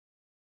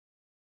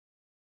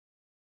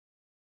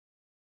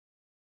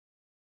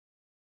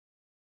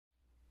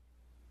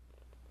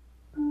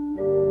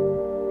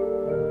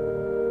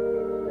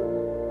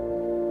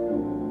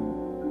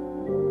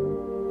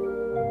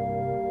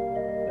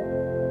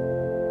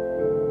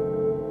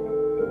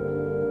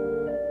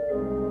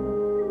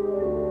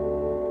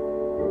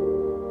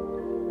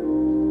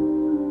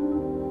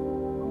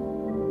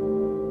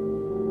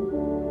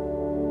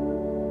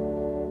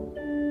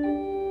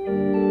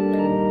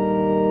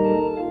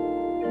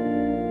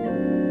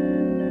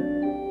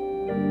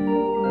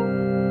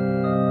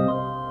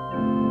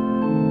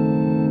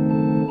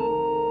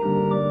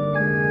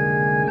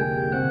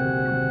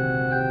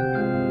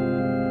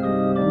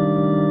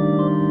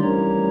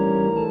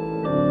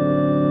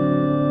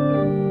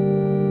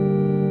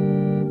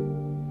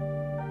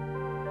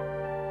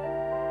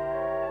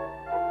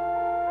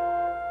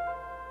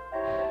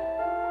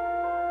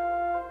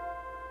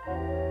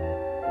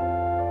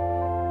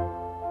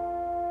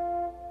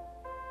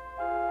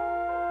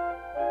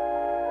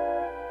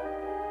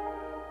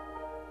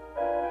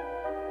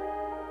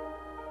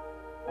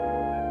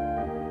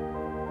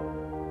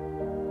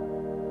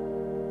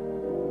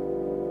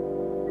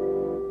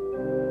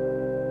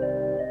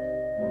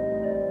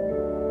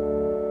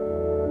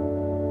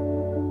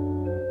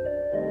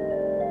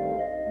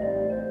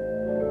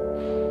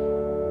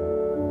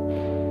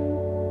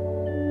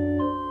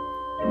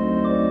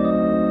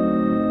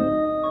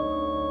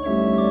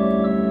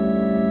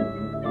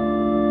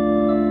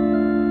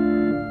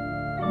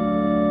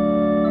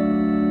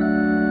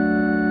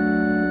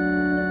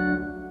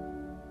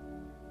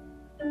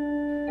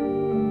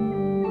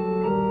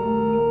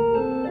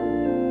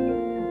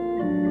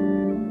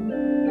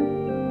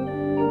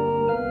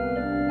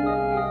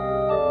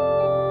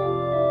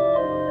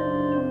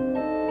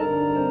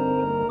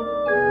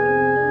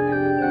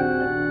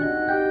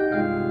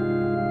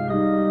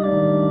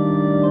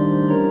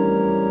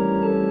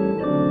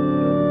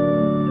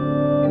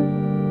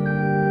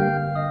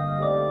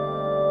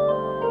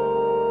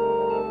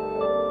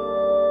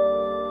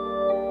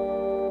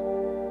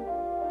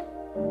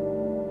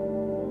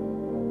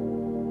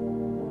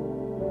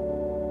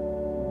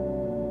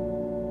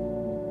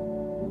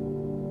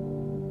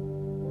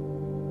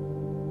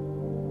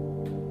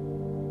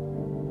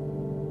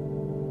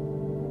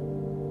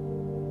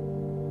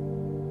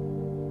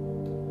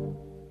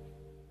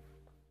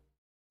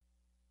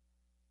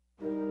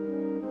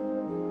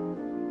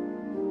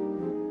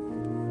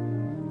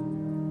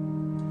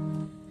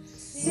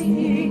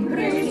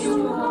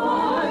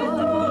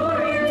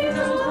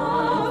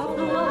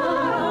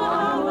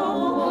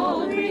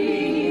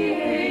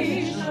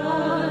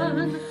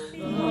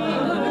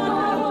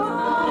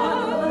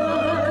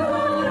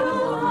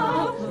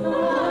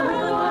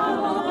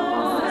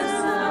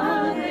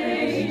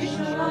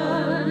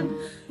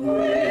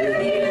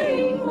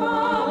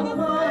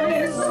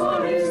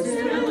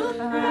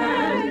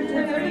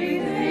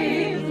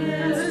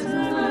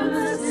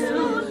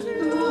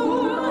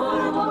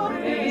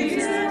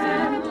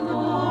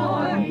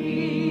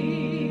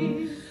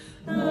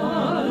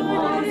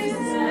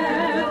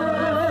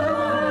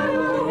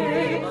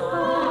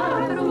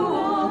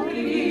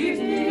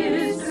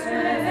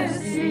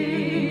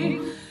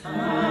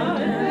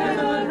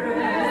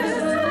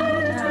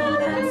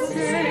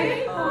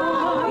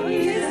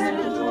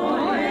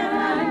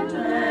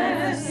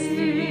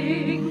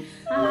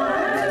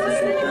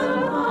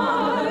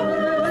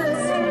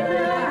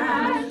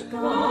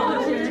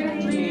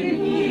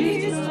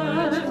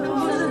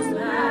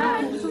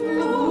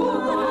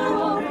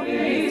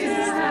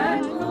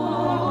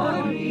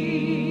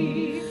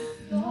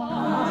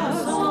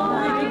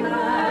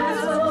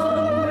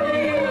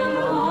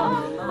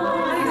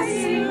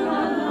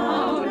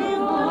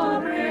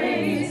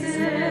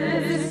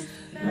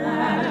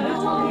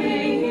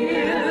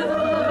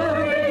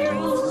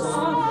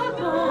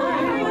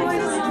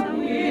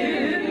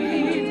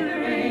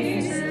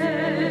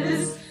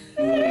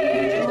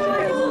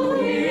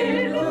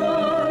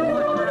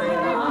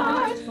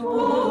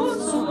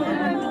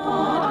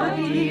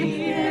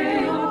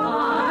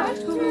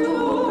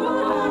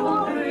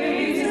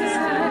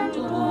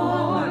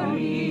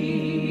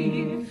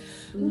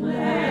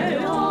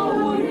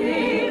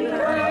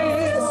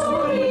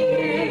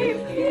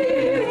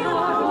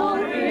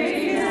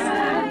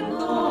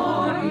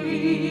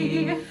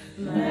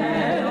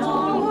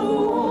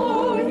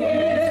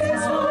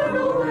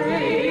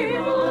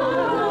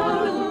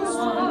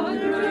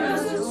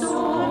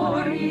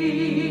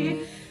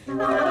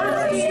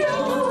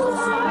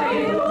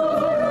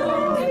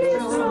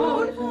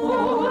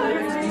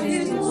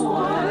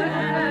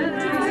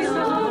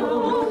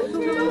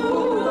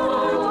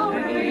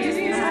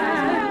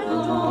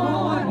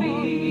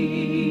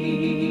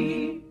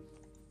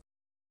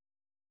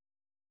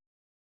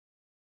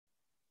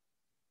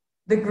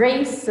The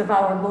grace of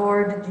our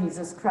Lord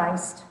Jesus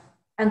Christ,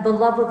 and the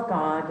love of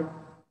God,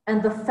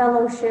 and the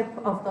fellowship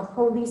of the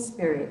Holy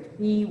Spirit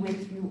be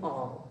with you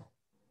all.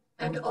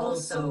 And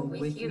also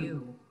with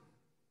you.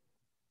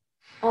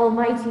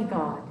 Almighty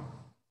God,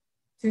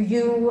 to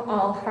you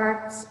all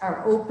hearts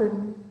are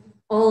open,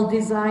 all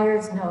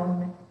desires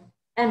known,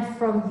 and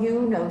from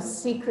you no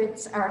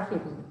secrets are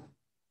hidden.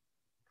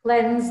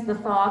 Cleanse the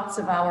thoughts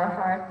of our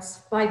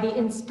hearts by the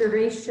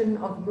inspiration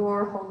of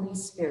your Holy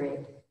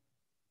Spirit,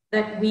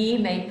 that we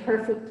may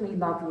perfectly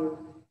love you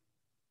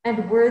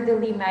and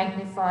worthily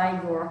magnify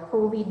your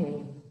holy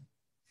name,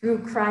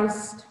 through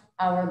Christ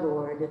our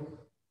Lord.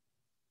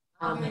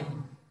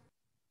 Amen.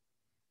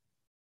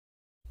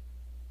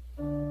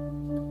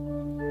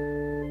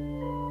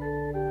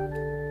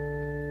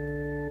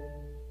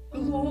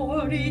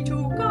 Glory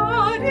to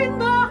God in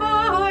the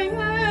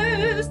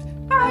highest,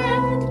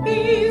 and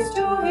peace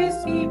to his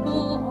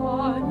people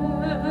on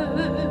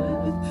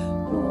earth.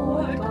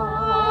 Lord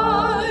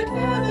God,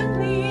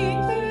 heavenly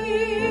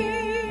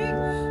King,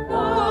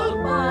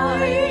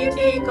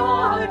 almighty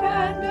God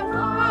and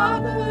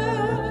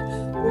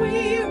Father, we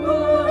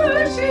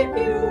worship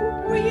you,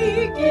 we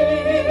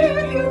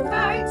give you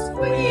thanks,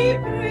 we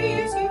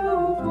praise you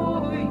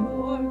for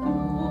your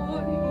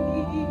glory.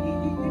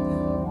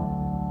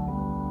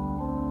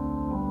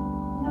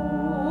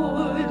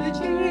 Lord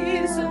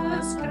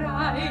Jesus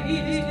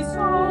Christ,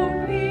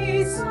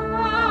 only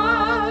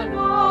Son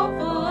of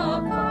the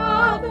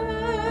Father,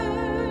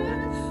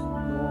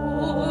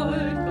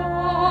 Lord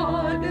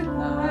God,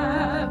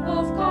 Lamb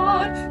of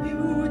God,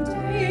 you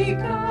take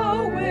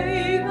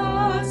away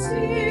the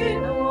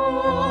sin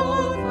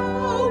of the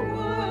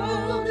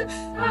world.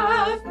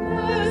 Have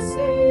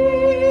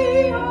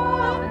mercy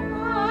on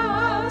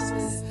us.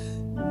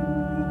 You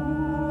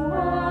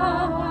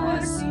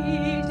are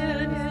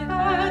seated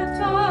at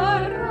the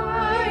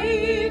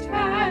right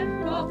hand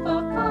of the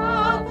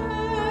Father.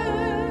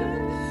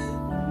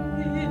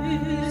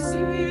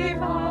 Receive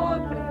our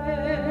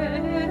prayer.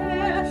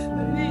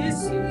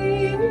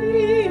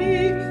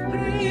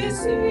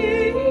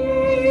 Receive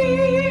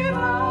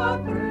our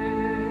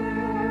prayer.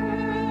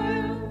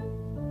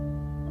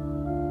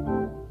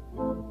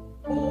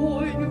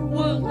 For you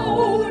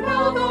alone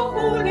are the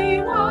Holy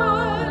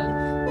One.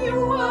 You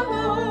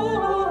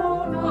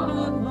alone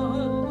are the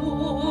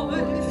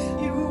Lord.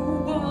 You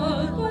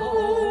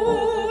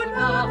alone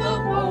are the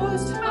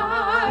Most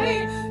High.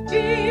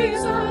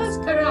 Jesus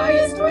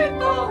Christ with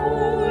the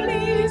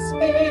Holy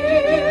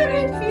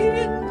Spirit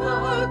in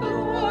the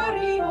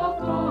glory of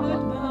God the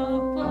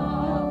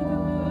Father.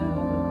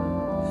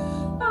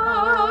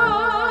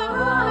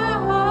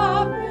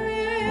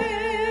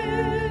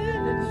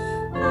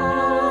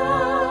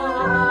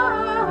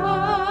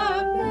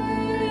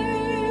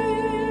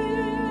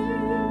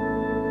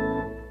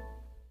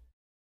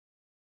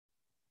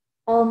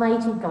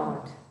 Almighty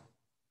God,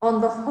 on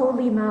the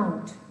holy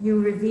mount you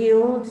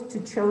revealed to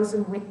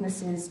chosen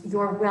witnesses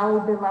your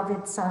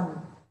well-beloved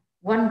Son,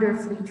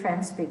 wonderfully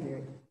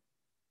transfigured.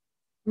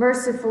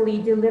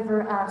 Mercifully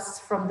deliver us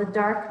from the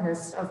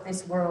darkness of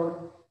this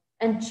world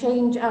and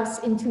change us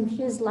into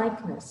his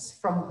likeness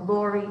from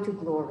glory to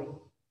glory.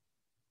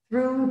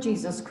 Through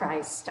Jesus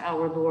Christ,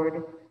 our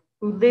Lord,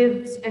 who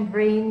lives and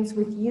reigns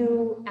with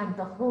you and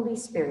the Holy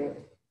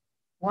Spirit,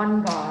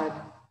 one God,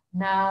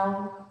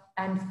 now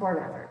and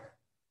forever.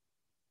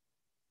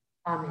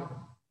 Amen.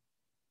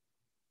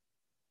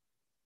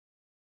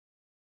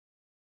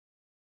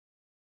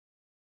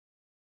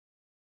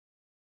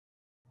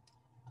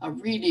 A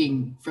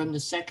reading from the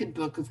second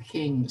book of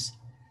Kings.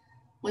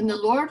 When the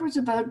Lord was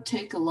about to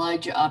take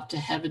Elijah up to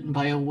heaven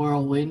by a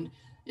whirlwind,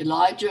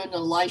 Elijah and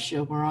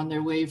Elisha were on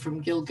their way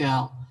from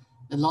Gilgal.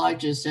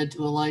 Elijah said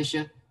to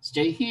Elisha,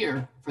 "Stay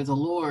here, for the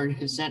Lord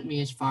has sent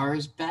me as far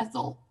as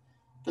Bethel."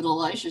 But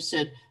Elisha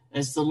said,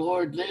 "As the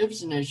Lord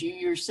lives and as you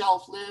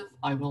yourself live,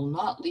 I will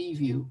not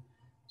leave you."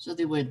 So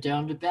they went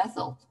down to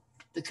Bethel.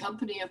 The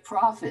company of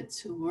prophets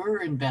who were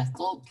in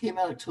Bethel came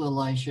out to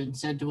Elisha and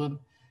said to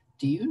him,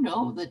 "Do you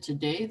know that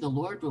today the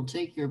Lord will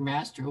take your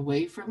master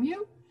away from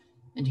you?"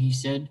 And he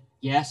said,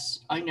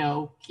 "Yes, I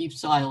know. Keep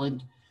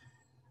silent."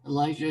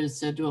 Elijah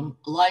said to him,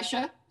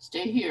 "Elisha,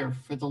 stay here,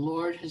 for the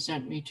Lord has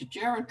sent me to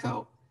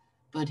Jericho."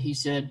 But he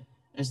said,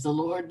 "As the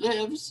Lord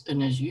lives,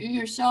 and as you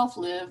yourself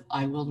live,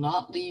 I will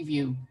not leave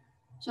you."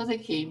 So they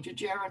came to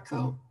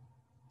Jericho.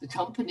 The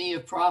company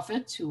of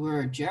prophets who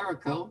were at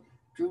Jericho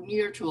drew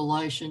near to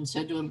Elisha and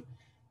said to him,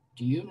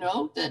 "Do you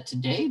know that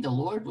today the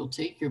Lord will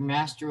take your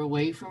master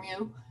away from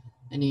you?"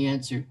 And he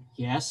answered,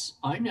 "Yes,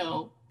 I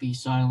know. Be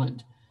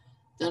silent."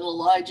 Then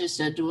Elijah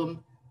said to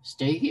him,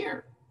 "Stay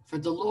here, for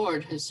the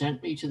Lord has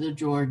sent me to the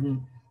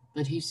Jordan."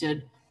 But he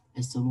said,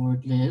 "As the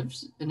Lord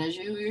lives, and as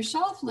you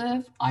yourself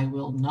live, I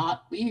will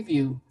not leave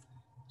you."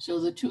 So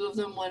the two of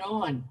them went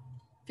on.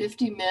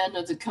 50 men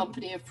of the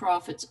company of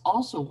prophets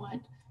also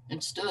went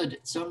and stood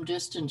at some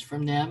distance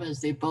from them as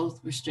they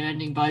both were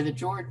standing by the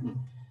Jordan.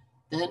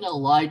 Then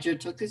Elijah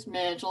took his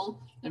mantle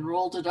and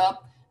rolled it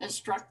up and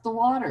struck the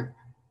water.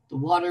 The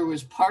water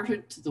was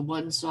parted to the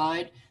one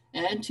side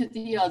and to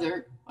the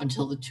other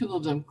until the two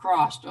of them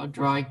crossed on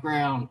dry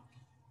ground.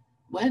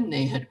 When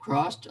they had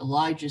crossed,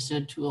 Elijah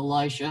said to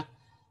Elisha,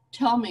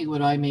 "Tell me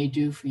what I may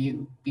do for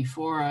you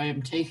before I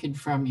am taken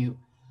from you."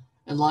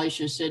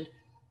 Elisha said,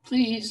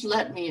 "Please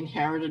let me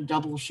inherit a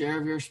double share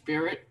of your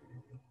spirit."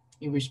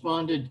 He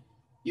responded,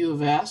 "You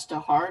have asked a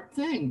hard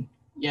thing.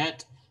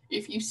 Yet,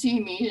 if you see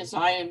me as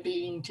I am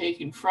being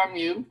taken from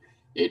you,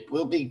 it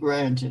will be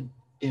granted.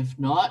 If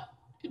not,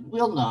 it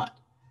will not."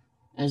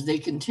 As they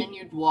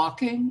continued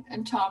walking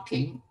and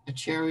talking, a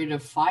chariot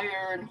of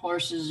fire and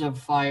horses of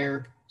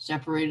fire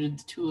separated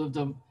the two of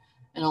them,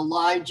 and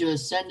Elijah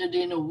ascended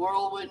in a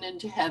whirlwind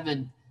into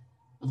heaven.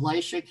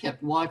 Elisha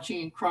kept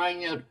watching and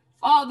crying out,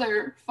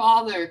 "Father,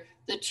 Father,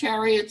 the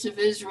chariots of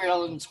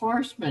Israel and its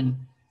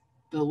horsemen."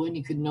 But when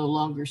he could no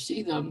longer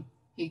see them,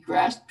 he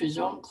grasped his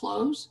own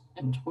clothes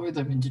and tore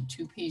them into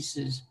two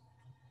pieces.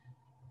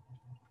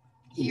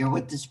 Hear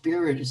what the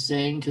Spirit is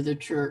saying to the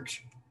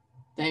church.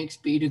 Thanks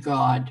be to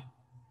God.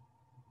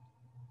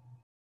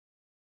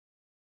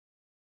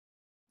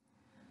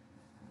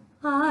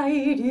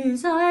 I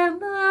desire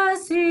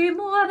mercy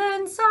more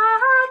than sacrifice,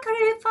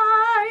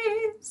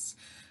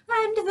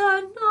 and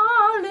the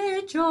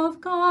knowledge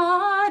of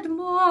God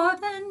more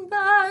than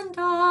burnt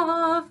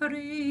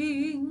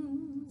offerings.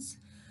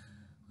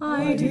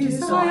 I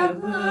desire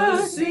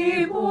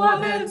mercy more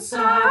than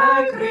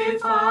sacrifice,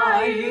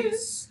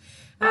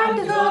 and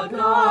the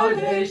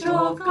knowledge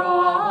of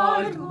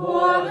God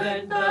more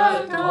than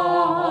burnt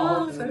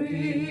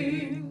offerings.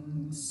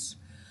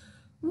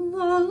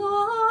 The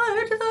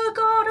Lord, the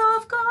God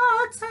of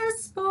gods,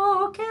 has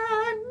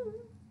spoken.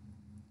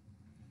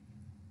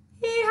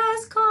 He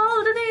has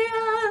called the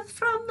earth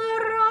from the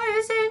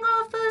rising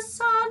of the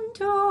sun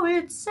to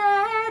its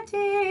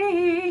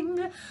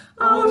setting.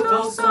 Out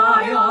of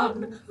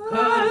Zion,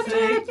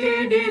 perfect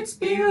in its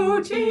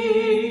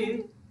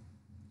beauty,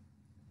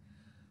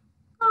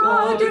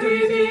 God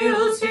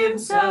reveals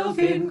himself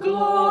in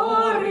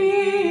glory.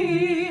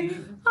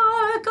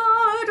 Our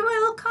God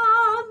will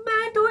come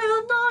and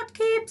will not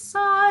keep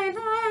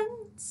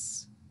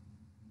silence.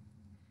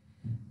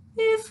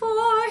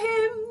 Before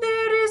him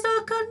there is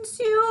a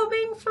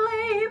consuming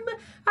flame,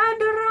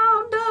 and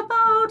round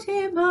about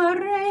him a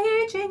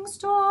raging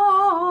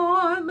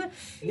storm.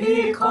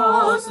 He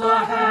calls the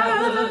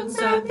heavens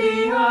and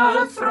the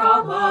earth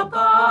from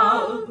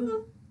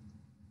above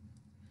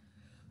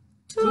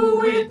to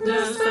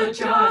witness the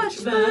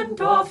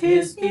judgment of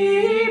his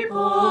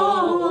people.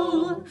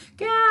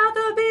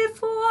 Gather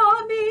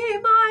before me,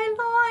 my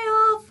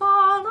loyal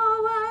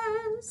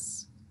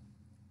followers,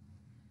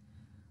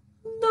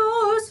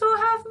 those who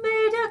have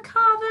made a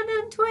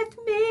covenant with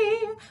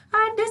me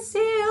and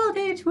sealed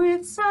it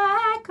with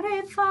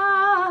sacrifice.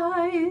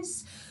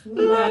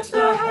 Let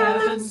the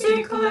heavens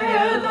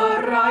declare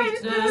the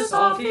rightness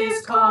of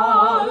his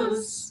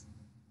cause.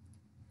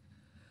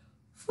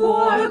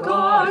 For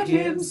God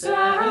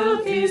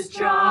himself is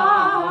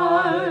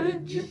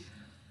judge.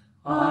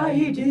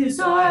 I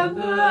desire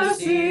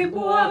mercy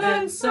more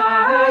than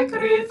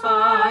sacrifice,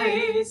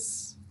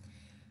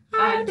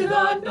 and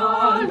the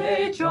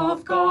knowledge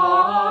of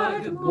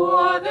God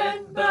more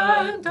than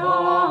burnt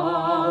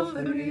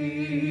offerings.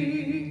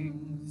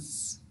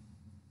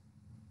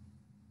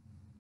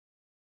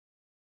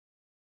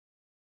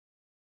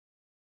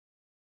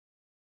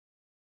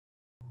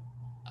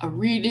 A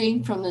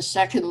reading from the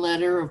second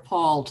letter of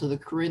Paul to the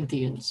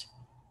Corinthians.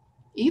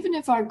 Even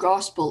if our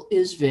gospel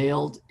is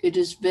veiled, it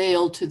is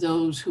veiled to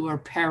those who are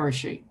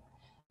perishing.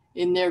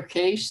 In their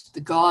case,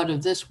 the God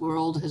of this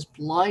world has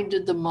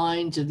blinded the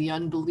minds of the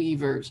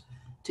unbelievers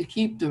to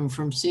keep them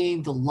from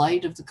seeing the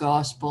light of the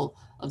gospel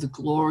of the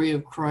glory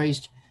of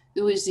Christ,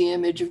 who is the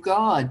image of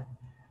God.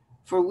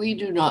 For we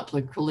do not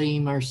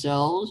proclaim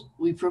ourselves,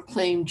 we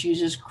proclaim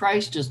Jesus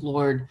Christ as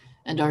Lord,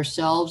 and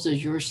ourselves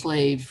as your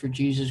slaves for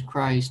Jesus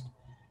Christ.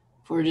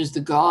 For it is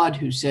the God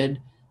who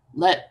said,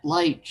 "Let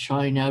light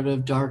shine out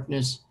of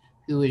darkness,"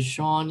 who has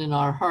shone in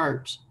our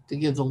hearts to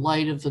give the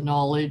light of the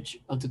knowledge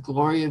of the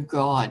glory of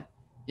God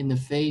in the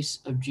face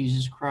of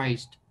Jesus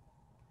Christ.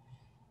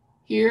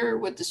 Hear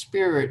what the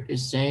Spirit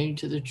is saying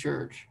to the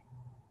church.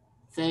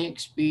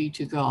 Thanks be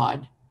to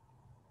God.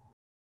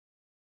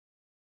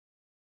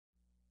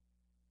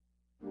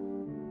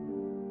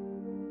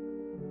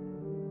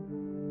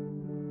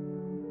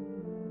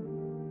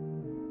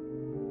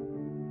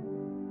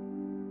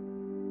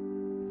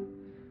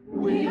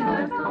 We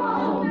have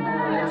come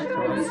at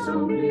Christ's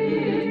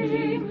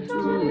leading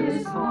to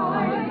this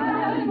high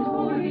and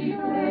holy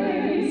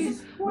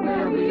place,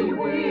 where we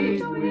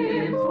wait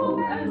with hope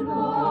and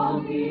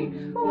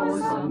longing for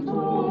some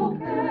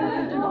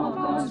token of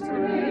God's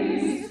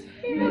grace.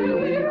 Here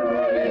we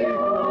pray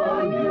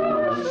on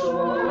your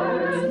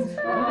assurance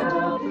that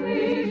our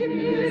faith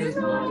is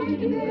not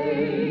in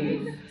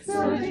vain,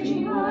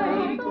 searching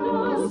like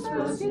those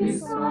first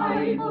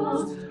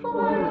disciples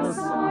for a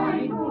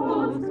sign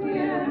both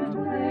clear and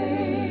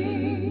plain.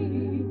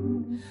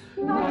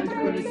 Light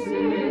breaks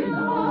in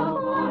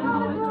upon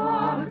our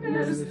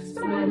darkness,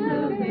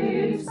 splendor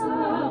paints the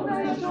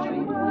fleshly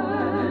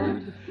word.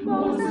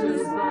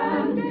 Moses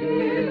and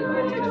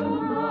Elijah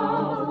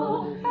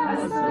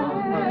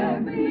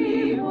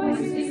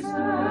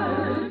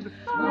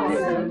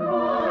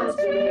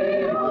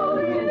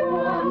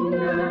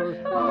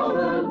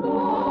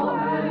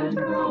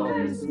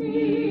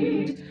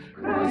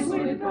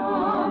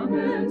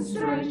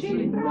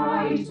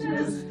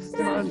faces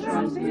stand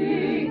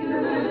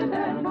transfigured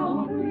and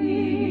complete.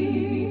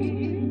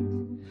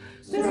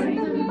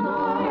 Strengthened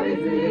by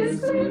this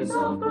glimpse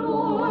of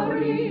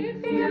glory,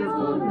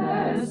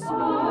 fearfulness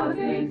our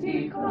faith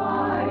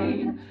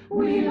decline.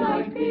 We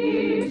like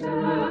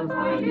Peter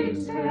find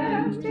it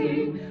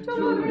tempting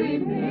to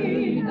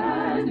remain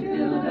and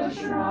build a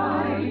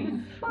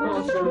shrine,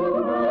 but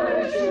true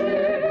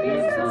worship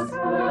gives us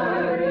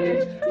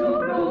courage to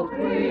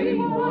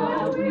proclaim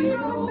what we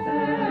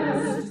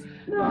profess,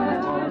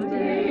 that our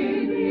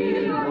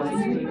daily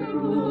lives may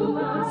prove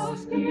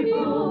us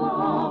people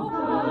of the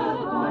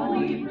God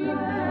we bless.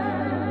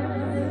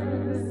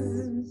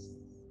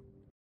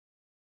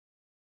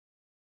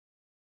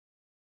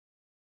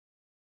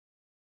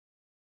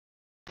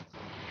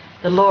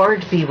 The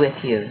Lord be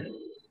with you.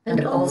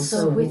 And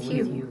also with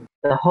you.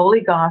 The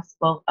Holy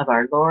Gospel of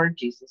our Lord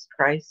Jesus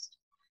Christ,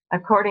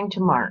 according to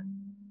Mark.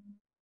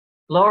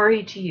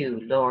 Glory to you,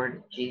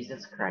 Lord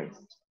Jesus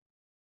Christ.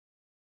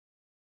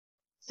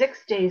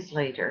 6 days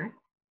later,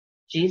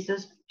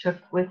 Jesus took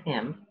with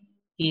him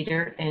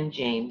Peter and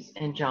James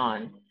and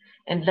John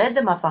and led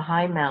them up a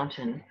high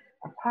mountain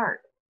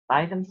apart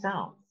by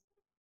themselves.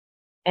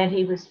 And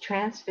he was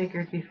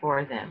transfigured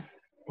before them,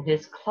 and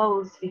his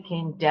clothes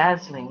became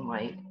dazzling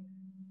white,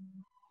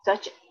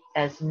 such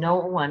as no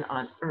one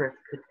on earth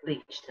could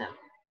bleach them.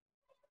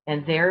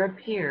 And there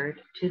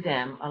appeared to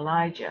them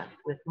Elijah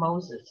with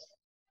Moses,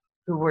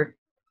 who were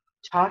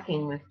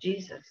talking with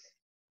Jesus.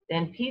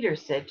 Then Peter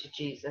said to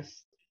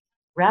Jesus,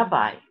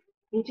 Rabbi,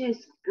 it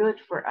is good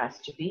for us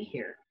to be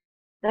here.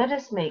 Let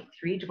us make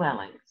 3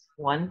 dwellings,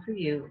 one for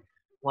you,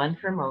 one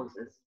for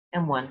Moses,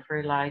 and one for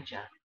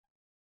Elijah.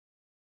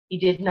 He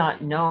did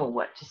not know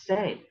what to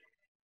say,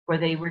 for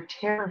they were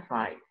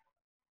terrified.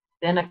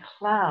 Then a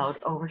cloud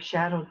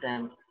overshadowed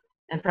them,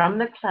 and from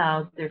the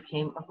cloud there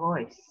came a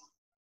voice.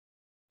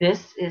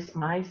 This is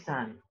my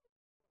Son,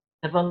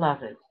 the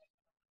beloved.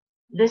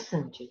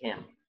 Listen to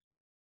him.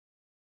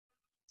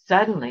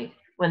 Suddenly,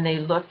 when they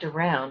looked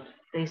around,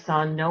 they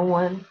saw no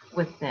one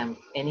with them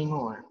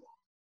anymore,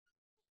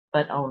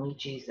 but only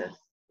Jesus.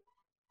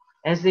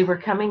 As they were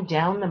coming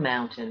down the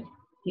mountain,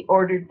 he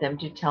ordered them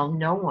to tell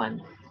no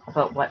one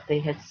about what they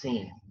had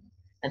seen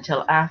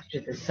until after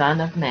the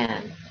Son of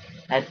Man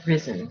had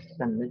risen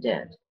from the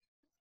dead.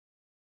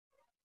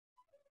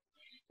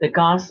 The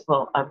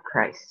Gospel of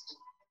Christ.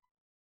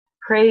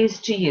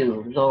 Praise to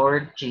you,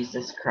 Lord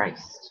Jesus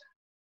Christ.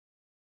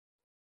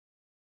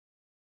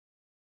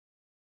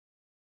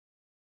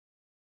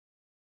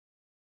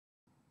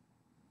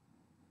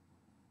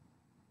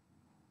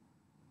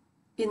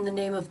 In the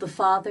name of the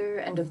Father,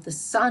 and of the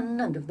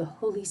Son, and of the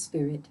Holy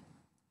Spirit.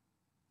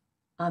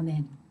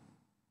 Amen.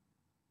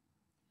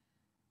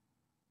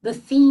 The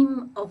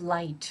theme of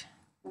light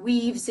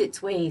weaves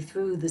its way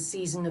through the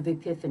season of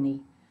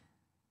Epiphany.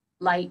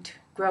 Light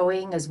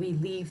growing as we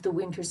leave the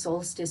winter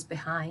solstice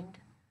behind.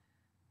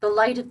 The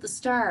light of the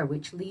star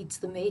which leads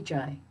the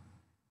Magi.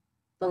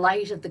 The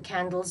light of the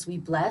candles we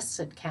bless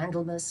at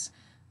Candlemas.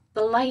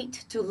 The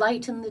light to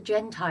lighten the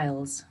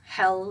Gentiles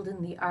held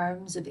in the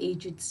arms of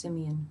aged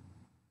Simeon.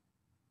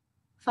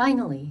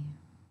 Finally,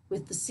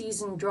 with the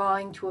season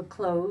drawing to a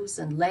close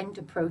and Lent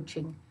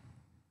approaching,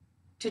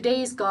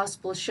 today's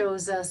gospel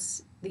shows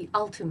us the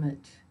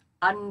ultimate,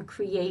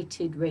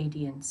 uncreated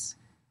radiance,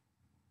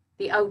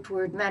 the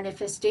outward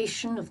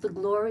manifestation of the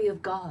glory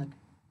of God.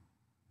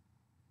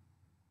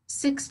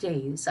 6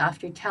 days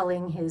after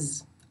telling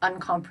his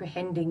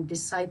uncomprehending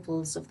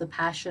disciples of the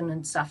passion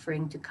and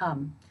suffering to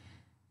come,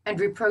 and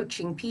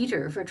reproaching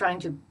Peter for trying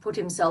to put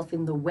himself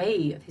in the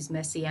way of his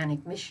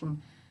messianic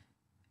mission,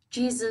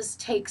 Jesus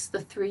takes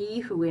the 3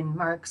 who in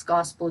Mark's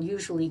gospel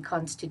usually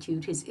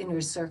constitute his inner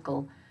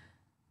circle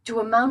to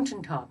a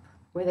mountaintop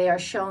where they are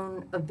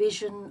shown a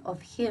vision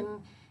of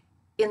him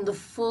in the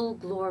full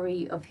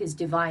glory of his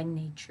divine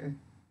nature,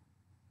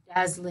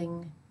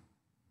 dazzling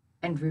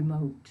and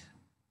remote.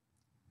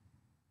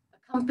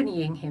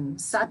 Accompanying him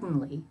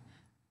suddenly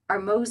are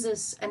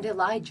Moses and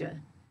Elijah,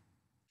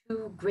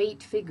 2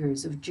 great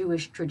figures of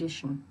Jewish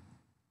tradition.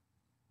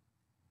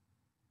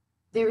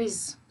 There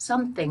is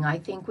something, I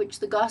think, which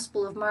the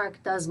Gospel of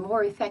Mark does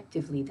more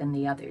effectively than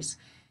the others.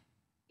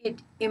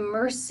 It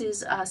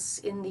immerses us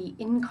in the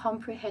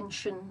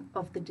incomprehension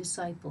of the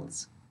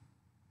disciples.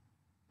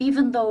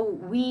 Even though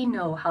we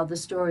know how the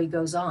story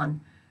goes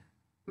on,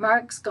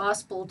 Mark's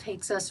Gospel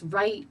takes us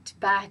right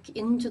back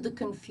into the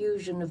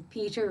confusion of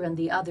Peter and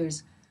the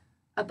others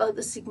about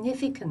the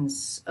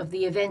significance of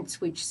the events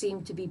which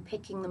seem to be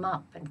picking them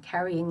up and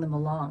carrying them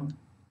along.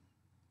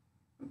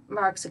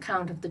 Mark's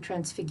account of the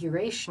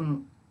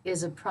Transfiguration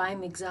is a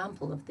prime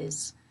example of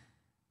this.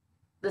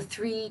 The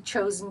 3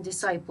 chosen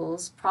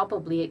disciples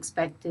probably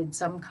expected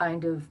some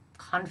kind of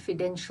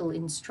confidential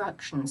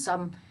instruction,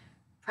 some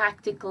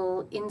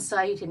practical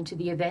insight into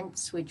the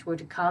events which were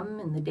to come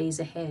in the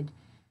days ahead.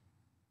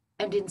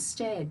 And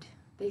instead,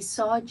 they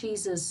saw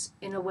Jesus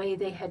in a way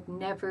they had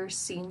never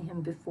seen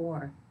him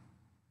before.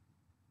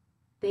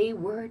 They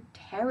were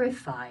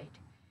terrified.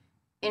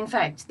 In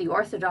fact, the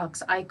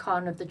Orthodox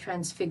icon of the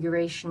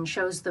Transfiguration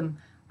shows them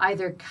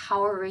either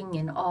cowering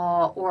in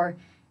awe or,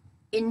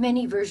 in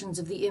many versions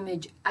of the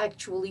image,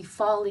 actually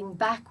falling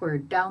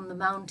backward down the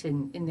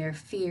mountain in their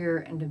fear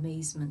and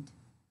amazement.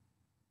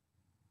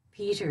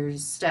 Peter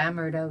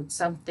stammered out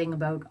something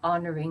about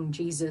honoring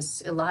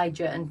Jesus,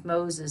 Elijah, and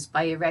Moses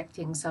by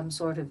erecting some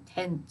sort of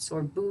tents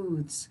or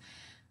booths,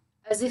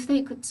 as if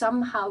they could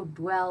somehow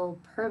dwell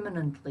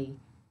permanently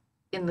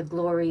in the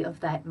glory of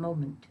that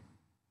moment.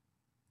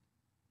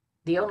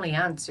 The only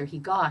answer he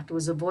got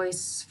was a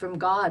voice from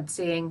God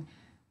saying,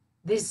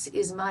 "This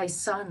is my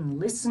son,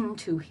 listen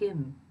to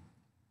him."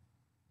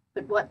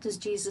 But what does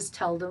Jesus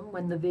tell them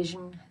when the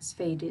vision has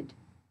faded?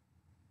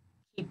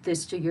 Keep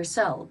this to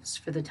yourselves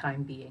for the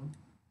time being.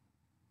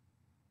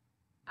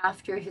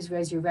 After his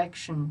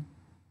resurrection,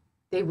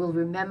 they will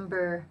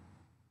remember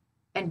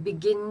and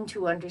begin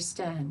to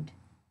understand,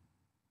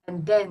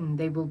 and then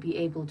they will be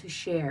able to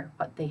share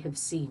what they have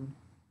seen.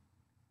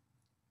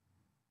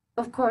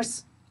 Of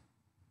course,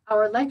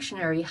 our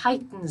lectionary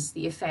heightens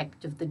the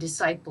effect of the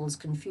disciples'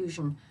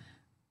 confusion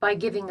by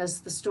giving us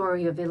the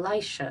story of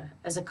Elisha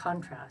as a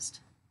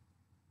contrast.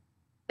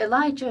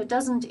 Elijah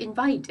doesn't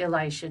invite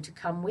Elisha to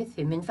come with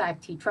him. In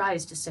fact, he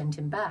tries to send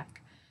him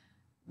back.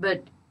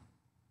 But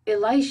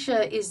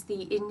Elisha is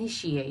the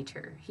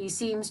initiator. He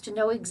seems to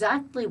know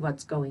exactly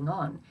what's going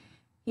on.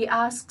 He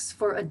asks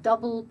for a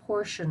double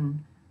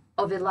portion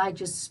of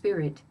Elijah's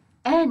spirit,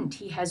 and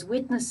he has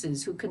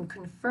witnesses who can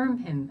confirm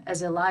him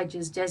as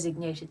Elijah's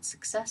designated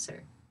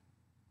successor.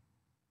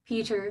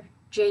 Peter,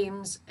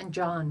 James, and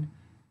John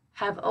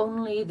have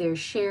only their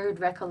shared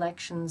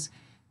recollections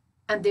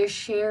and their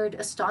shared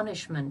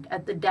astonishment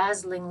at the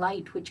dazzling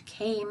light which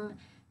came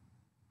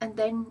and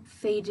then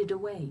faded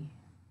away.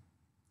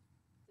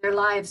 Their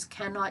lives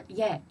cannot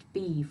yet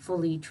be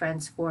fully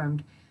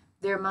transformed.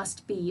 There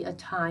must be a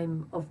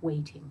time of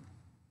waiting.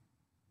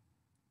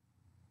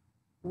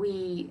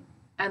 We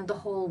and the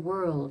whole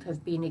world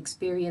have been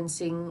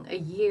experiencing a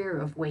year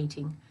of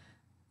waiting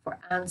for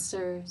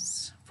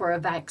answers, for a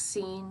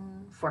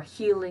vaccine, for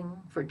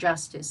healing, for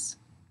justice.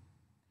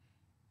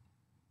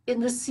 In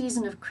the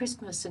season of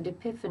Christmas and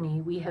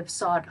Epiphany, we have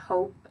sought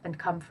hope and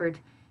comfort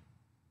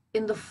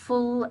in the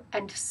full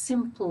and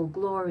simple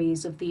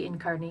glories of the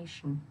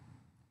Incarnation.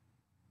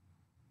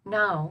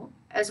 Now,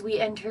 as we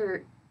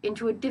enter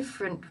into a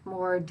different,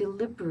 more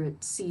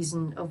deliberate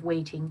season of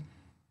waiting,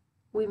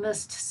 we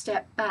must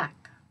step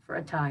back for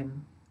a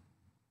time.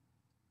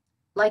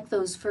 Like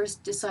those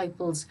first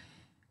disciples,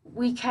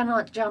 we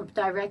cannot jump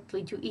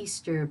directly to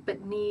Easter,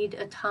 but need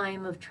a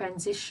time of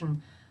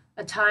transition,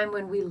 a time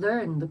when we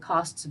learn the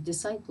costs of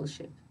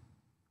discipleship.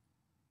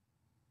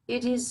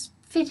 It is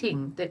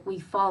fitting that we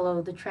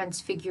follow the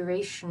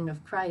transfiguration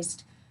of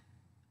Christ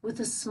with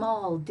a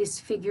small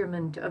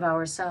disfigurement of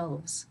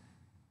ourselves,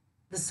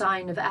 the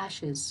sign of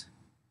ashes.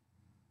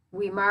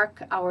 We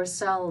mark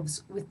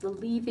ourselves with the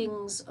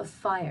leavings of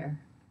fire,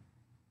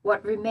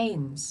 what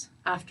remains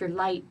after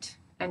light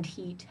and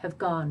heat have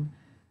gone,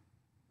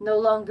 no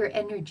longer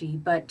energy,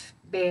 but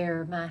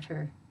bare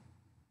matter.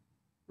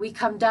 We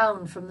come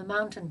down from the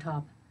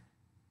mountaintop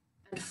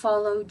and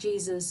follow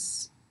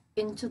Jesus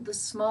into the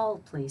small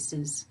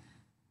places,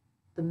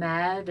 the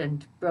mad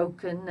and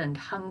broken and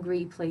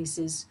hungry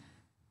places,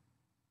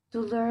 to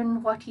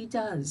learn what he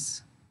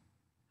does,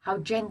 how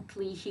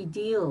gently he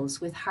deals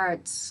with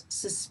hearts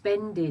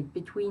suspended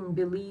between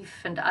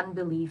belief and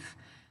unbelief,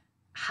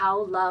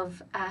 how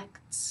love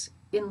acts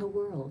in the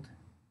world.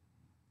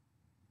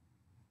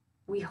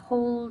 We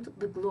hold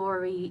the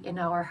glory in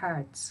our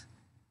hearts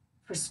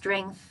for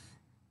strength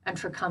and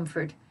for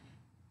comfort,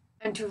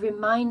 and to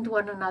remind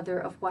one another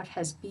of what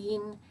has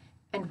been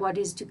and what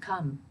is to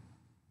come.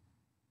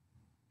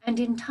 And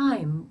in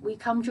time, we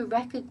come to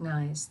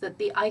recognize that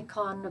the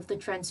icon of the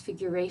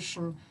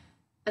Transfiguration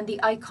and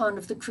the icon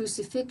of the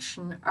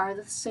crucifixion are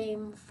the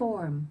same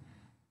form,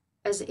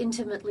 as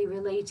intimately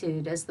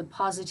related as the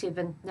positive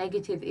and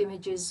negative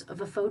images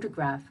of a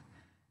photograph.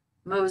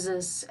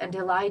 Moses and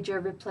Elijah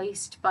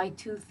replaced by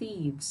two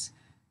thieves,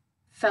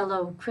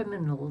 fellow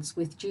criminals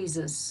with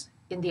Jesus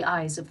in the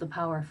eyes of the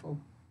powerful.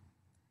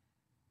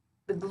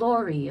 The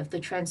glory of the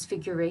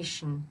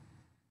Transfiguration,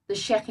 the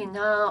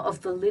Shekinah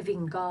of the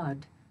living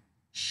God,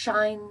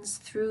 shines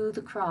through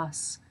the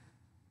cross,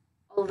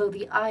 although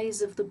the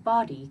eyes of the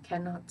body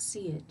cannot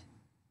see it.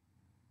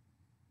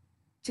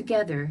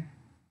 Together,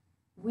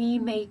 we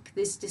make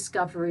this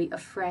discovery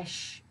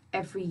afresh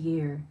every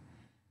year,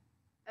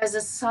 as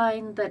a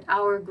sign that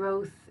our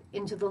growth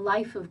into the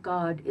life of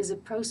God is a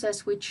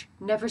process which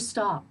never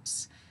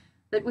stops,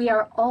 that we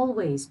are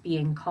always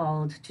being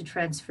called to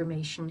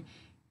transformation,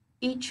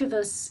 each of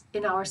us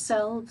in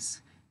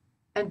ourselves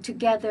and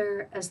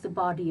together as the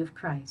body of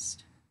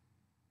Christ.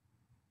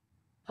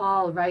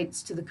 Paul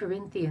writes to the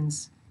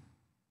Corinthians,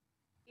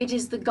 "It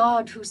is the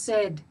God who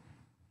said,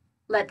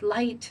 'Let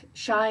light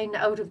shine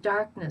out of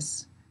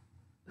darkness,'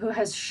 who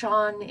has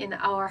shone in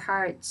our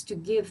hearts to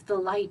give the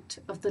light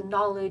of the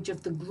knowledge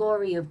of the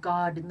glory of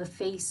God in the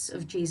face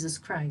of Jesus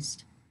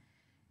Christ."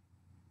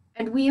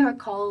 And we are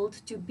called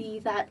to be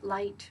that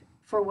light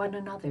for one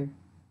another.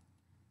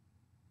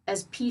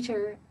 as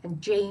Peter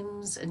and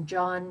James and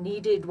John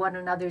needed one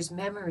another's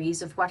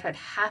memories of what had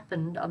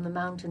happened on the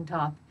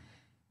mountaintop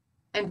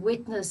and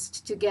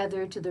witnessed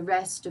together to the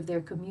rest of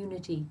their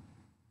community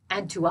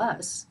and to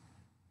us,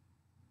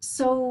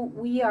 so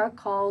we are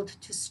called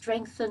to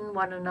strengthen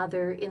one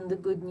another in the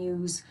good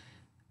news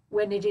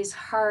when it is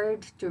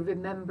hard to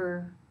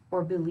remember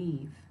or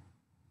believe,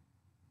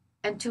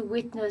 and to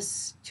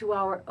witness to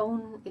our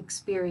own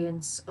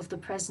experience of the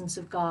presence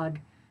of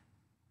God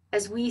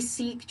as we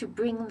seek to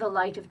bring the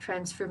light of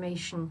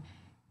transformation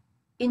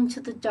into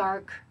the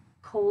dark,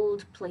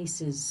 cold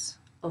places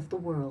of the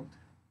world.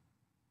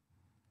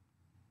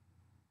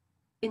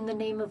 In the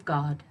name of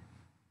God,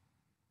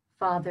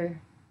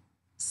 Father,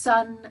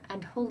 Son,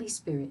 and Holy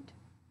Spirit.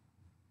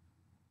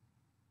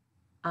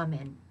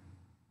 Amen.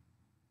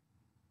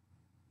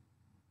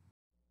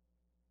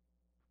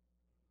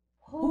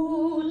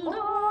 Hold on,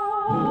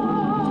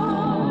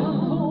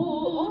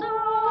 hold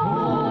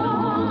on,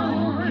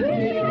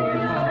 keep your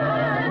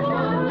hands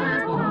on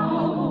that plow.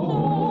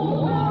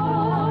 Hold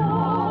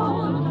on,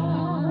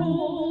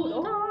 hold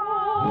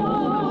on,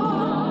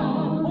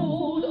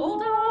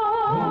 hold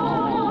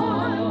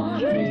on,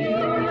 keep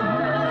your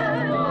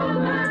hands on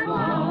that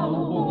plow.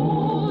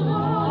 Hold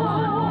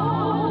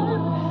on,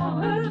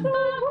 heard the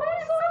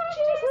voice of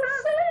Jesus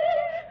say,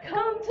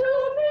 "Come to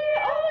me,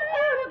 all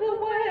am the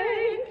way."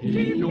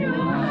 Keep your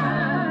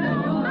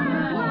hands on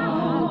that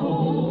plow.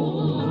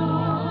 Hold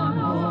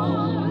on.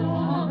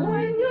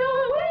 When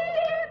you're weak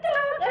and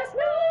darkness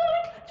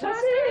night,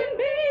 trust in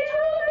me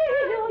to be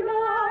your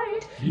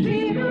light.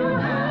 Keep your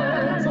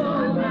hands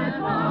on that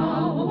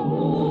plow.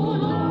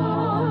 Hold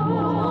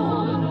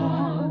on.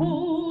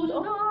 Hold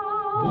on.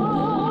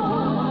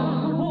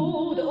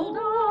 Hold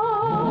on.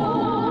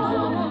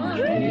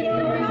 Keep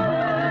your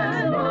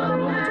hands on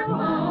that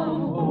plow.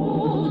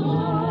 Hold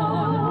on.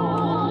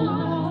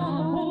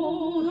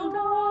 Hold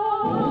on,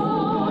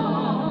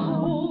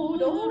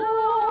 hold on,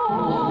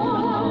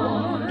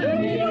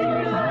 keep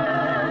your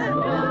hands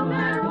on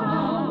that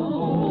plow.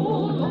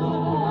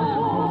 Hold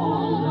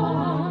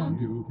on.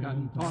 You can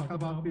talk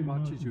about me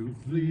much as you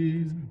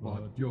please,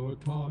 but your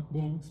talk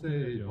won't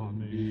stay on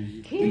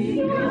me. Keep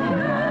your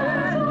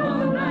hands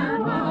on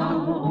that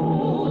plow.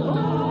 Hold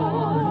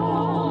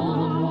on.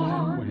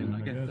 When I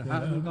get to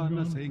heaven,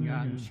 gonna sing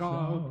and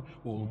shout,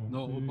 won't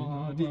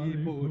nobody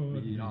put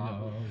me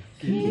out.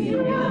 Keep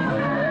your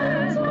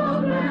hands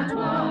on that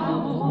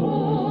plow.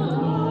 Hold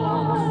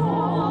on.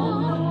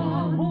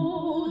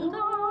 Hold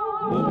on.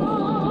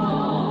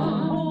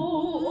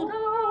 Hold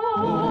on.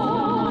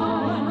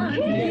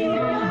 Keep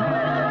your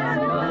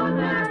hands on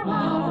that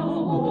plow.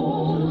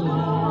 Hold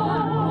on.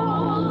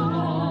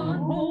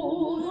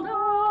 Hold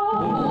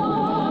on.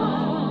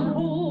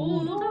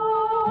 Hold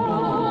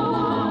on.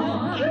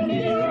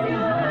 Keep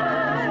your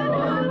hands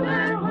on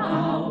that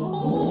plow.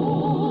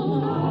 Hold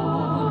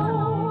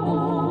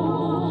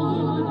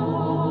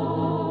on.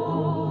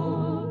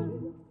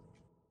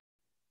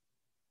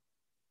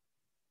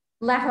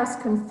 Let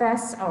us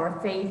confess our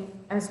faith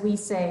as we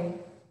say,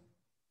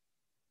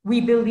 "We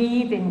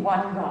believe in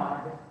one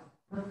God,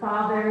 the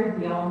Father,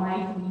 the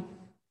Almighty,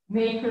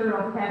 maker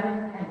of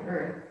heaven and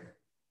earth,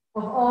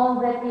 of all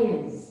that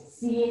is,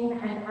 seen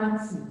and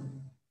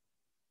unseen.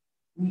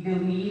 We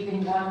believe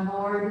in one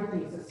Lord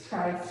Jesus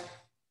Christ,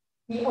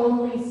 the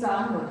only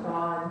Son of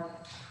God,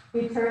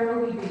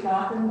 eternally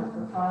begotten of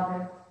the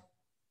Father,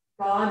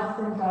 God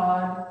from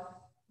God,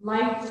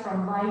 light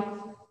from light,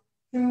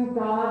 true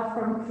God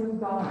from true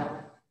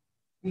God,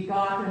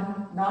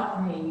 begotten,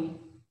 not made,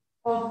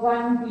 of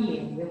one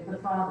being with the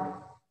Father.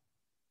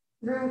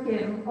 Through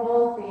him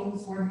all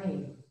things were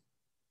made.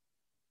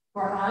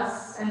 For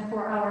us and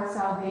for our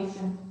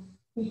salvation,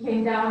 he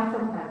came down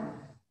from heaven.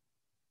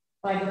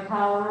 By the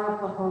power of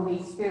the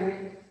Holy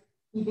Spirit,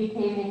 he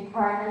became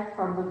incarnate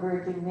from the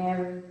Virgin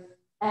Mary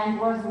and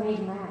was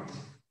made man.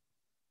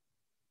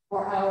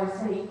 For our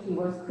sake, he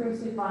was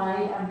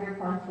crucified under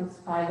Pontius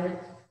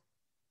Pilate.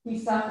 He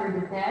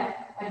suffered death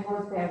and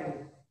was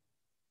buried.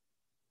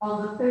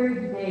 On the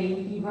third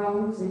day, he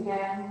rose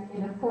again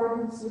in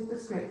accordance with the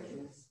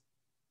Scriptures.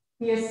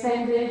 He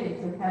ascended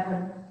into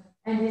heaven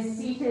and is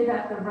seated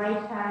at the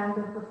right hand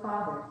of the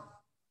Father.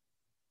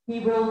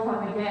 He will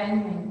come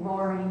again in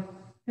glory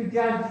to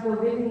judge the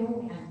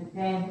living and the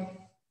dead,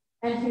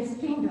 and his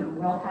kingdom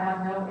will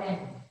have no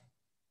end.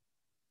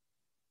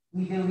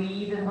 We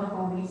believe in the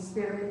Holy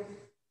Spirit,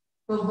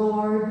 the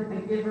Lord,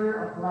 the giver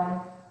of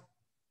life,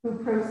 who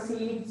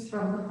proceeds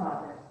from the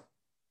Father.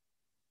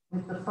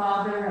 With the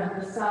Father and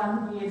the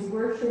Son, he is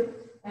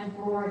worshipped and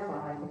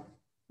glorified.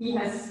 He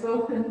has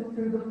spoken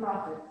through the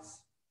prophets.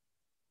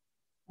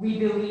 We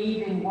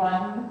believe in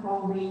one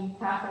holy,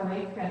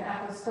 Catholic, and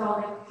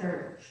Apostolic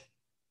Church.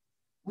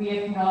 We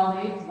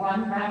acknowledge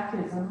one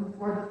baptism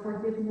for the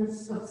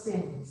forgiveness of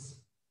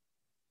sins.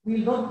 We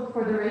look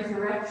for the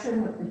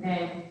resurrection of the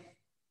dead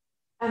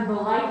and the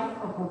life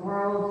of the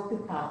world to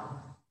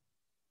come.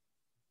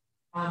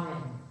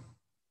 Amen.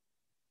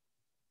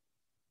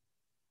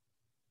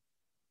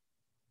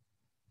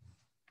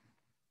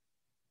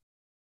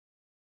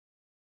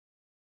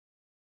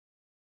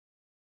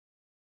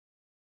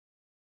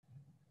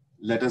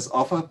 Let us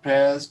offer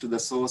prayers to the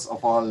source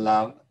of all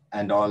love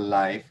and all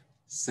life,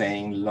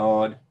 saying,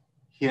 Lord,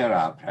 hear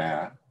our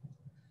prayer.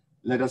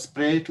 Let us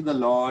pray to the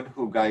Lord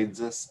who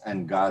guides us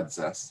and guards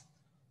us,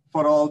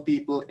 for all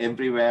people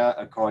everywhere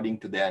according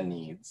to their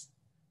needs.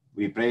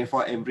 We pray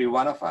for every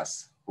one of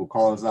us who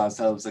calls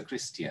ourselves a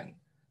Christian,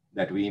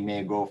 that we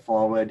may go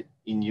forward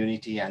in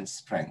unity and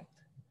strength.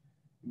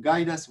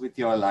 Guide us with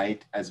your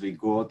light as we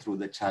go through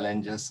the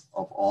challenges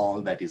of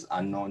all that is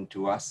unknown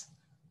to us,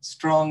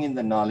 strong in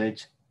the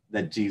knowledge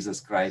that Jesus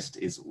Christ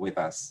is with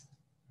us.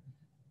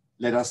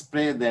 Let us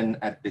pray then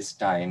at this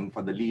time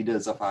for the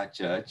leaders of our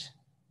church,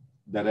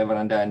 the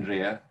Reverend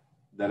Andrea,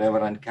 the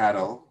Reverend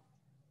Carol,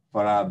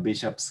 for our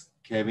bishops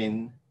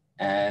Kevin,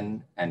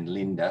 Anne, and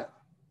Linda,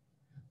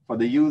 for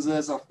the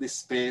users of this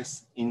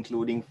space,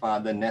 including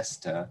Father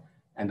Nestor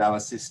and our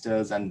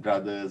sisters and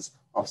brothers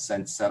of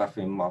St.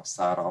 Seraphim of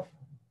Sarov,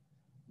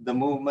 the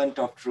Movement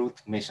of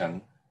Truth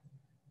Mission,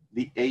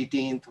 the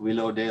 18th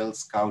Willowdale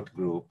Scout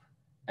Group,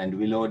 and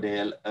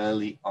Willowdale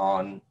Early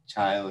On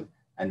Child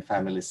and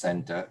Family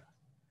Center.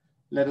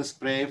 Let us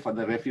pray for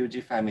the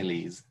refugee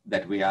families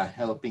that we are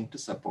helping to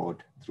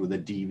support through the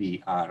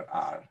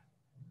DVRR.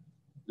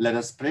 Let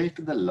us pray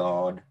to the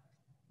Lord.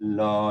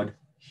 Lord,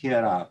 hear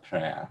our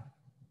prayer.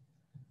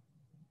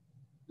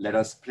 Let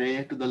us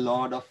pray to the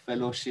Lord of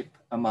fellowship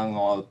among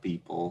all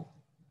people.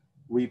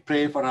 We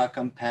pray for our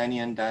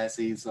companion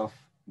diocese of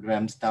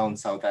Grahamstown,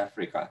 South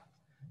Africa,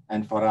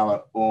 and for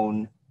our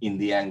own in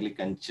the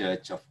Anglican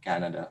Church of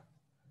Canada.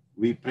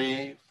 We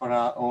pray for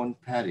our own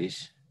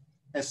parish,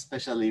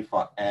 especially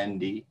for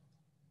Andy,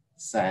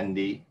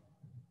 Sandy,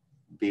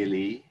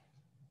 Billy,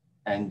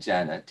 and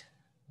Janet.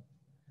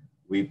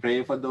 We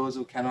pray for those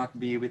who cannot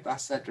be with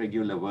us at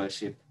regular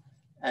worship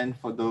and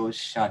for those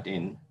shut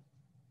in,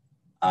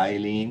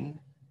 Eileen,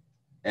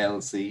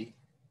 Elsie,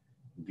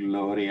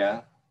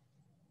 Gloria,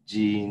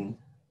 Jean,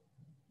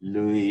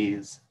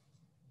 Louise,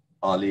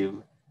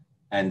 Olive,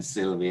 and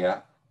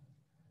Sylvia,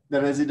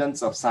 the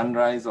residents of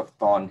Sunrise of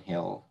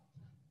Thornhill.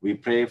 We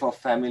pray for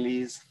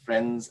families,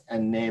 friends,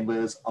 and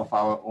neighbors of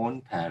our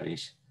own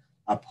parish,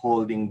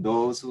 upholding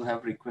those who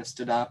have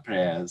requested our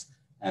prayers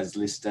as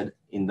listed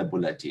in the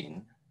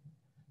bulletin.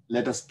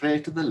 Let us pray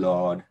to the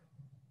Lord.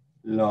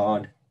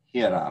 Lord,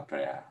 hear our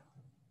prayer.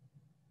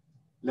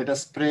 Let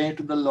us pray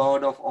to the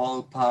Lord of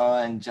all power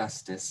and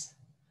justice.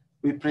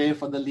 We pray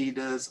for the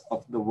leaders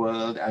of the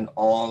world and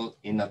all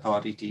in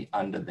authority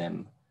under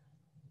them.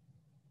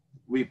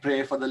 We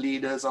pray for the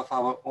leaders of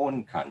our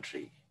own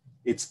country,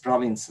 its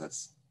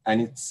provinces,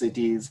 and its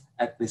cities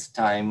at this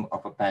time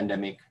of a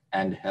pandemic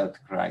and health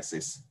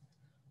crisis.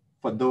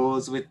 For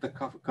those with the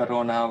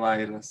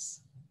coronavirus,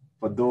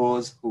 for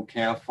those who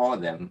care for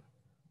them,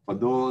 for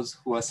those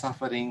who are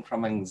suffering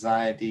from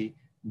anxiety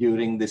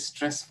during this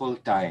stressful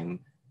time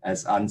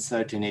as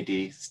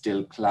uncertainty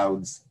still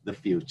clouds the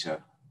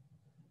future.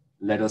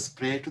 Let us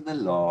pray to the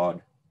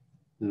Lord.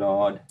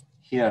 Lord,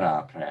 hear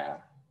our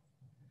prayer.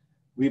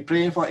 We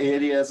pray for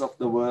areas of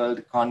the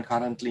world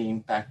concurrently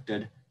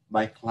impacted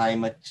by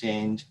climate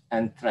change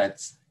and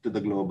threats to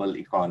the global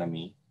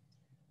economy.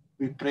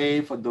 We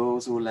pray for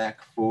those who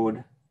lack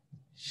food,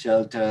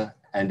 shelter,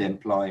 and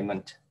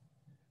employment.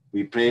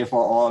 We pray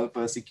for all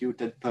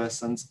persecuted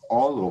persons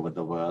all over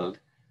the world,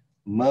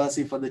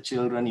 mercy for the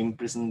children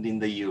imprisoned in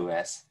the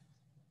US.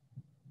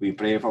 We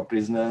pray for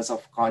prisoners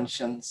of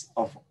conscience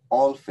of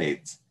all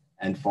faiths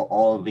and for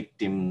all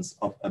victims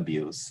of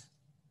abuse.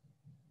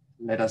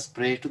 Let us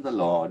pray to the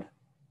Lord.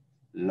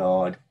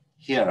 Lord,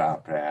 hear our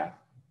prayer.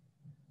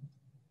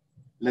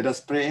 Let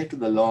us pray to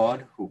the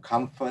Lord who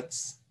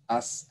comforts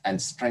us and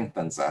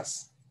strengthens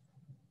us.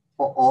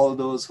 For all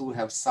those who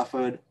have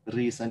suffered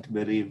recent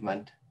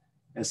bereavement,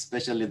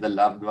 especially the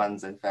loved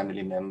ones and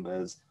family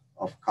members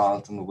of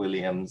Carlton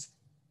Williams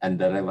and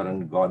the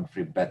Reverend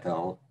Godfrey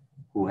Bethel,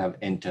 who have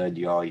entered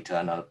your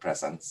eternal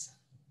presence.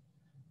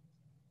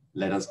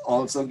 Let us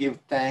also give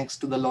thanks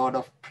to the Lord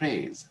of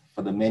praise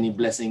for the many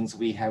blessings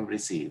we have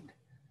received.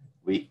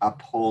 We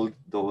uphold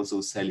those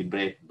who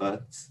celebrate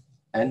births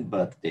and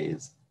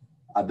birthdays,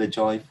 other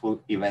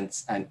joyful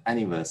events and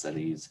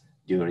anniversaries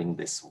during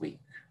this week.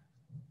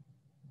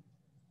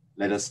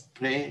 Let us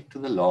pray to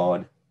the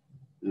Lord.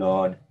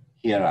 Lord,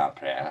 hear our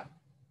prayer.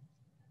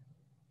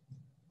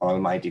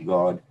 Almighty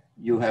God,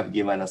 you have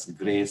given us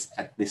grace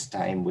at this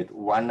time with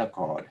one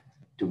accord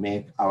to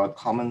make our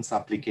common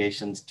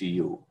supplications to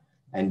you,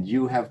 and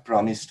you have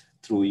promised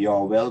through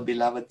your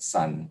well-beloved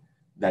Son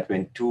that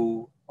when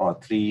 2 or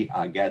 3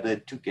 are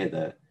gathered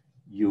together,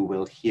 you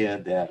will hear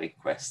their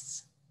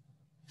requests.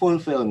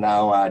 Fulfill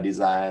now our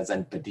desires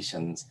and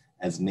petitions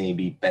as may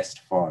be best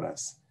for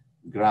us,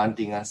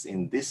 granting us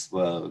in this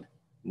world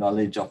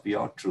knowledge of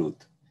your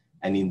truth,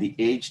 and in the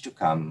age to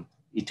come,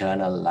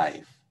 eternal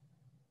life.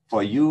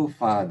 For you,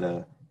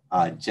 Father,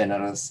 are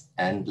generous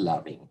and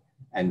loving,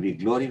 and we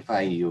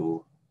glorify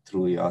you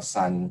through your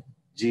Son,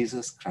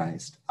 Jesus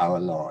Christ, our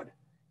Lord,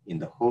 in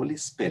the Holy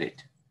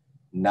Spirit,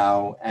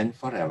 now and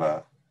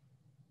forever.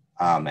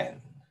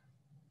 Amen.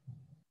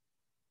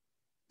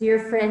 Dear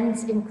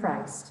friends in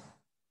Christ,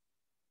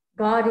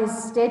 God is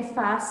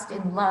steadfast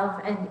in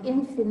love and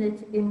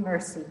infinite in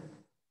mercy,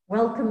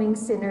 welcoming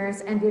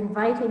sinners and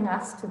inviting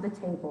us to the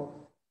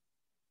table.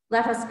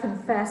 Let us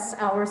confess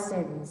our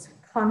sins,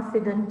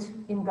 confident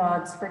in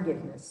God's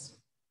forgiveness.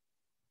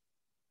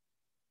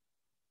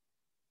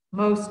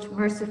 Most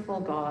merciful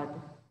God,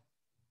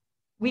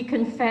 we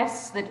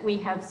confess that we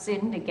have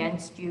sinned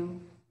against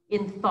you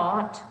in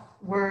thought,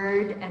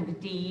 word, and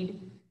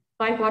deed,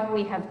 by what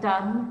we have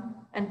done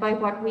and by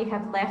what we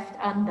have left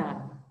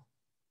undone.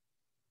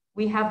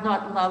 We have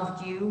not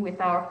loved you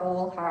with our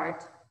whole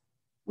heart.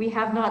 We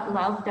have not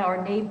loved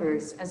our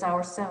neighbors as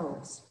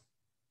ourselves.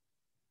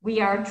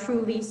 We are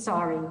truly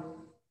sorry,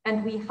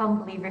 and we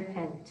humbly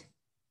repent.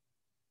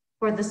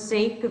 For the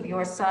sake of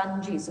your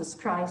Son, Jesus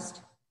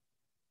Christ,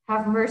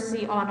 have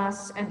mercy on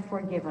us and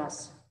forgive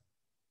us,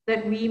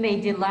 that we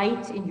may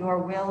delight in your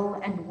will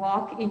and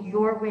walk in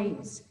your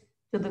ways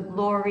to the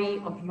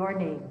glory of your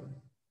name.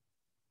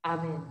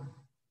 Amen.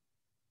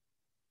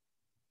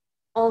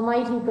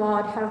 Almighty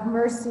God, have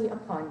mercy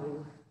upon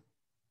you,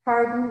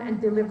 pardon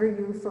and deliver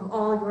you from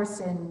all your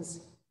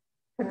sins,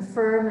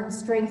 confirm and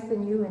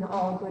strengthen you in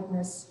all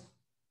goodness,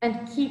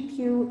 and keep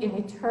you in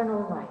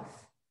eternal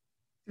life,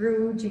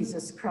 through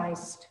Jesus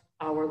Christ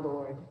our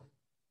Lord.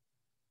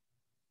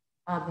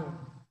 Amen.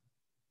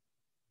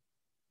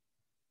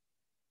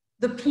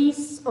 The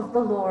peace of the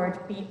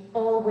Lord be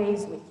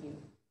always with you.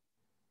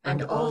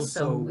 And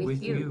also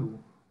with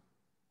you.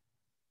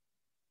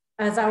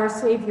 As our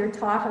Savior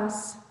taught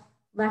us,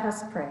 let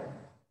us pray.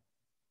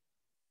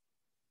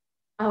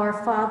 Our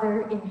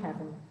Father in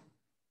heaven,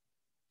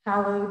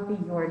 hallowed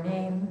be your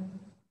name.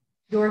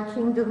 Your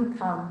kingdom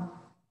come,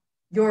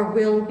 your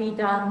will be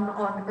done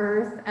on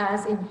earth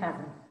as in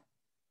heaven.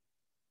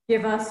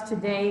 Give us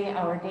today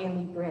our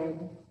daily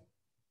bread.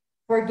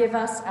 Forgive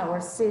us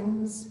our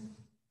sins,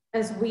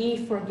 as we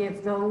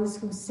forgive those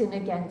who sin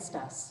against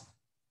us.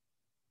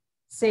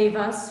 Save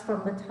us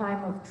from the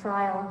time of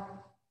trial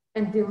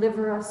and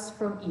deliver us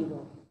from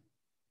evil.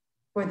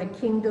 For the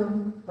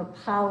kingdom, the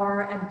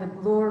power, and the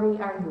glory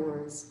are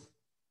yours,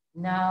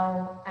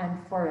 now and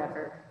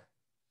forever.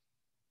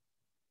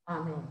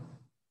 Amen.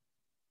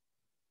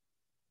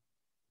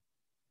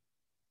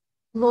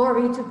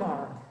 Glory to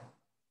God,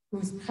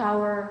 whose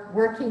power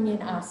working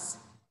in us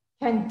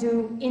can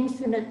do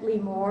infinitely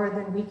more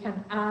than we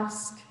can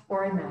ask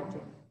or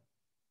imagine.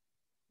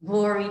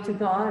 Glory to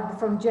God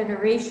from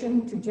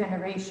generation to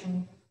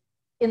generation,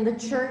 in the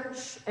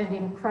church and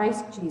in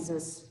Christ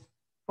Jesus,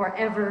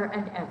 forever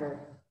and ever.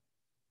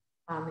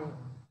 Amen.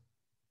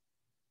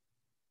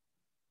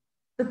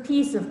 The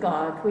peace of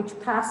God, which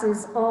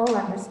passes all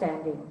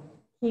understanding,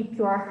 keep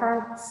your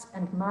hearts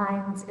and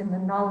minds in the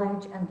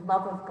knowledge and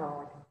love of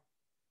God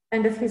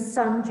and of his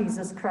Son,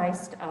 Jesus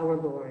Christ, our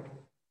Lord.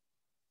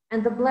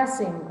 And the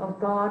blessing of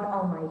God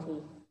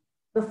Almighty,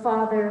 the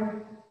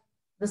Father,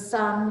 the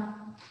Son,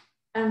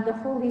 and the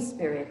Holy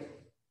Spirit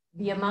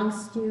be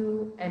amongst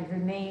you and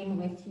remain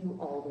with you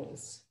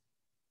always.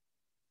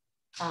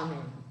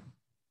 Amen.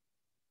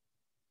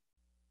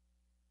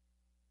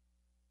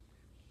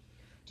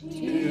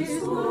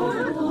 'Tis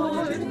good,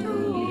 Lord,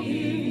 to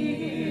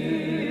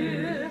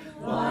hear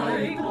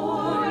thy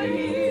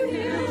glory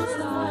fills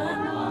the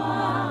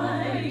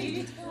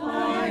night,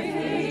 thy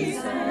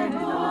face and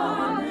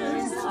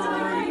garments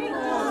like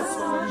the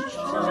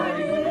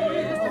sunshine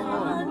with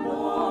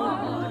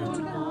unborn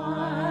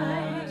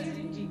light.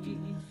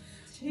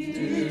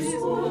 'Tis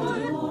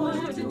good,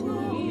 Lord, to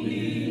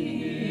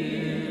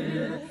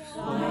hear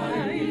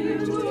thy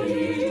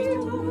beauty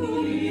to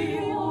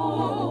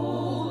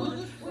behold,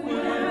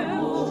 where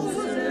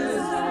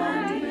Moses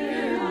and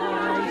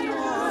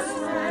Elijah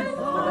and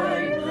thy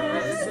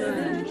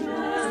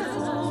messengers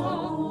of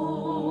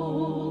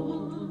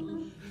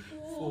old.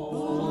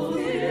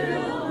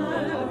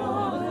 Fulfiller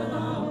of the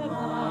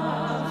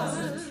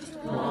past,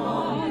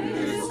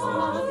 promise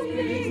of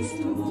things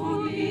to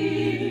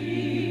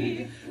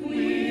be,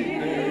 we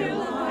hail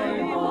thy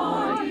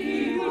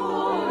body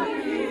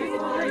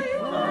glorified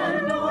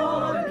and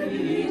our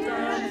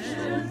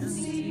redemption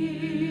see.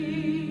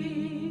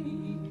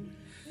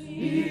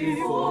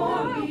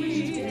 Before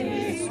we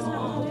taste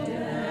of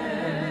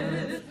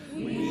death,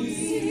 we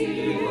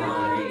see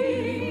thy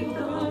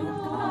kingdom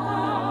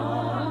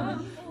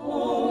come.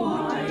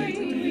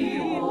 Almighty,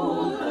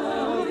 behold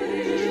the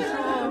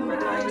vision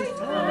bright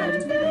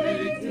and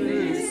make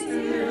this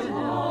still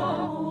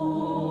our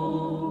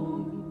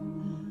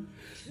home.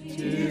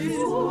 'Tis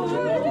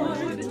good,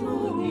 Lord,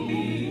 to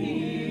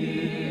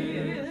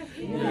hear,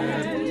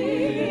 yet we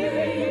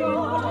may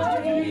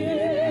not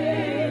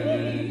hear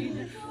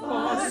vain.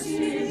 But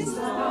since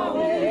thou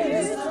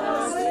bidst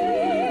us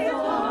leave the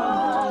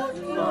heart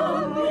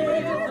from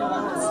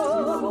miracles to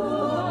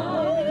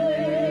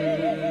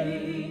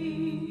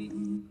obey.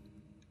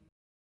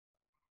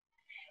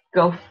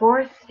 Go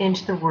forth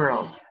into the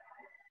world,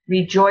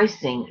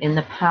 rejoicing in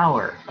the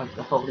power of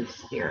the Holy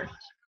Spirit.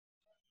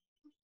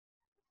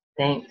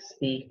 Thanks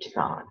be to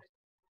God.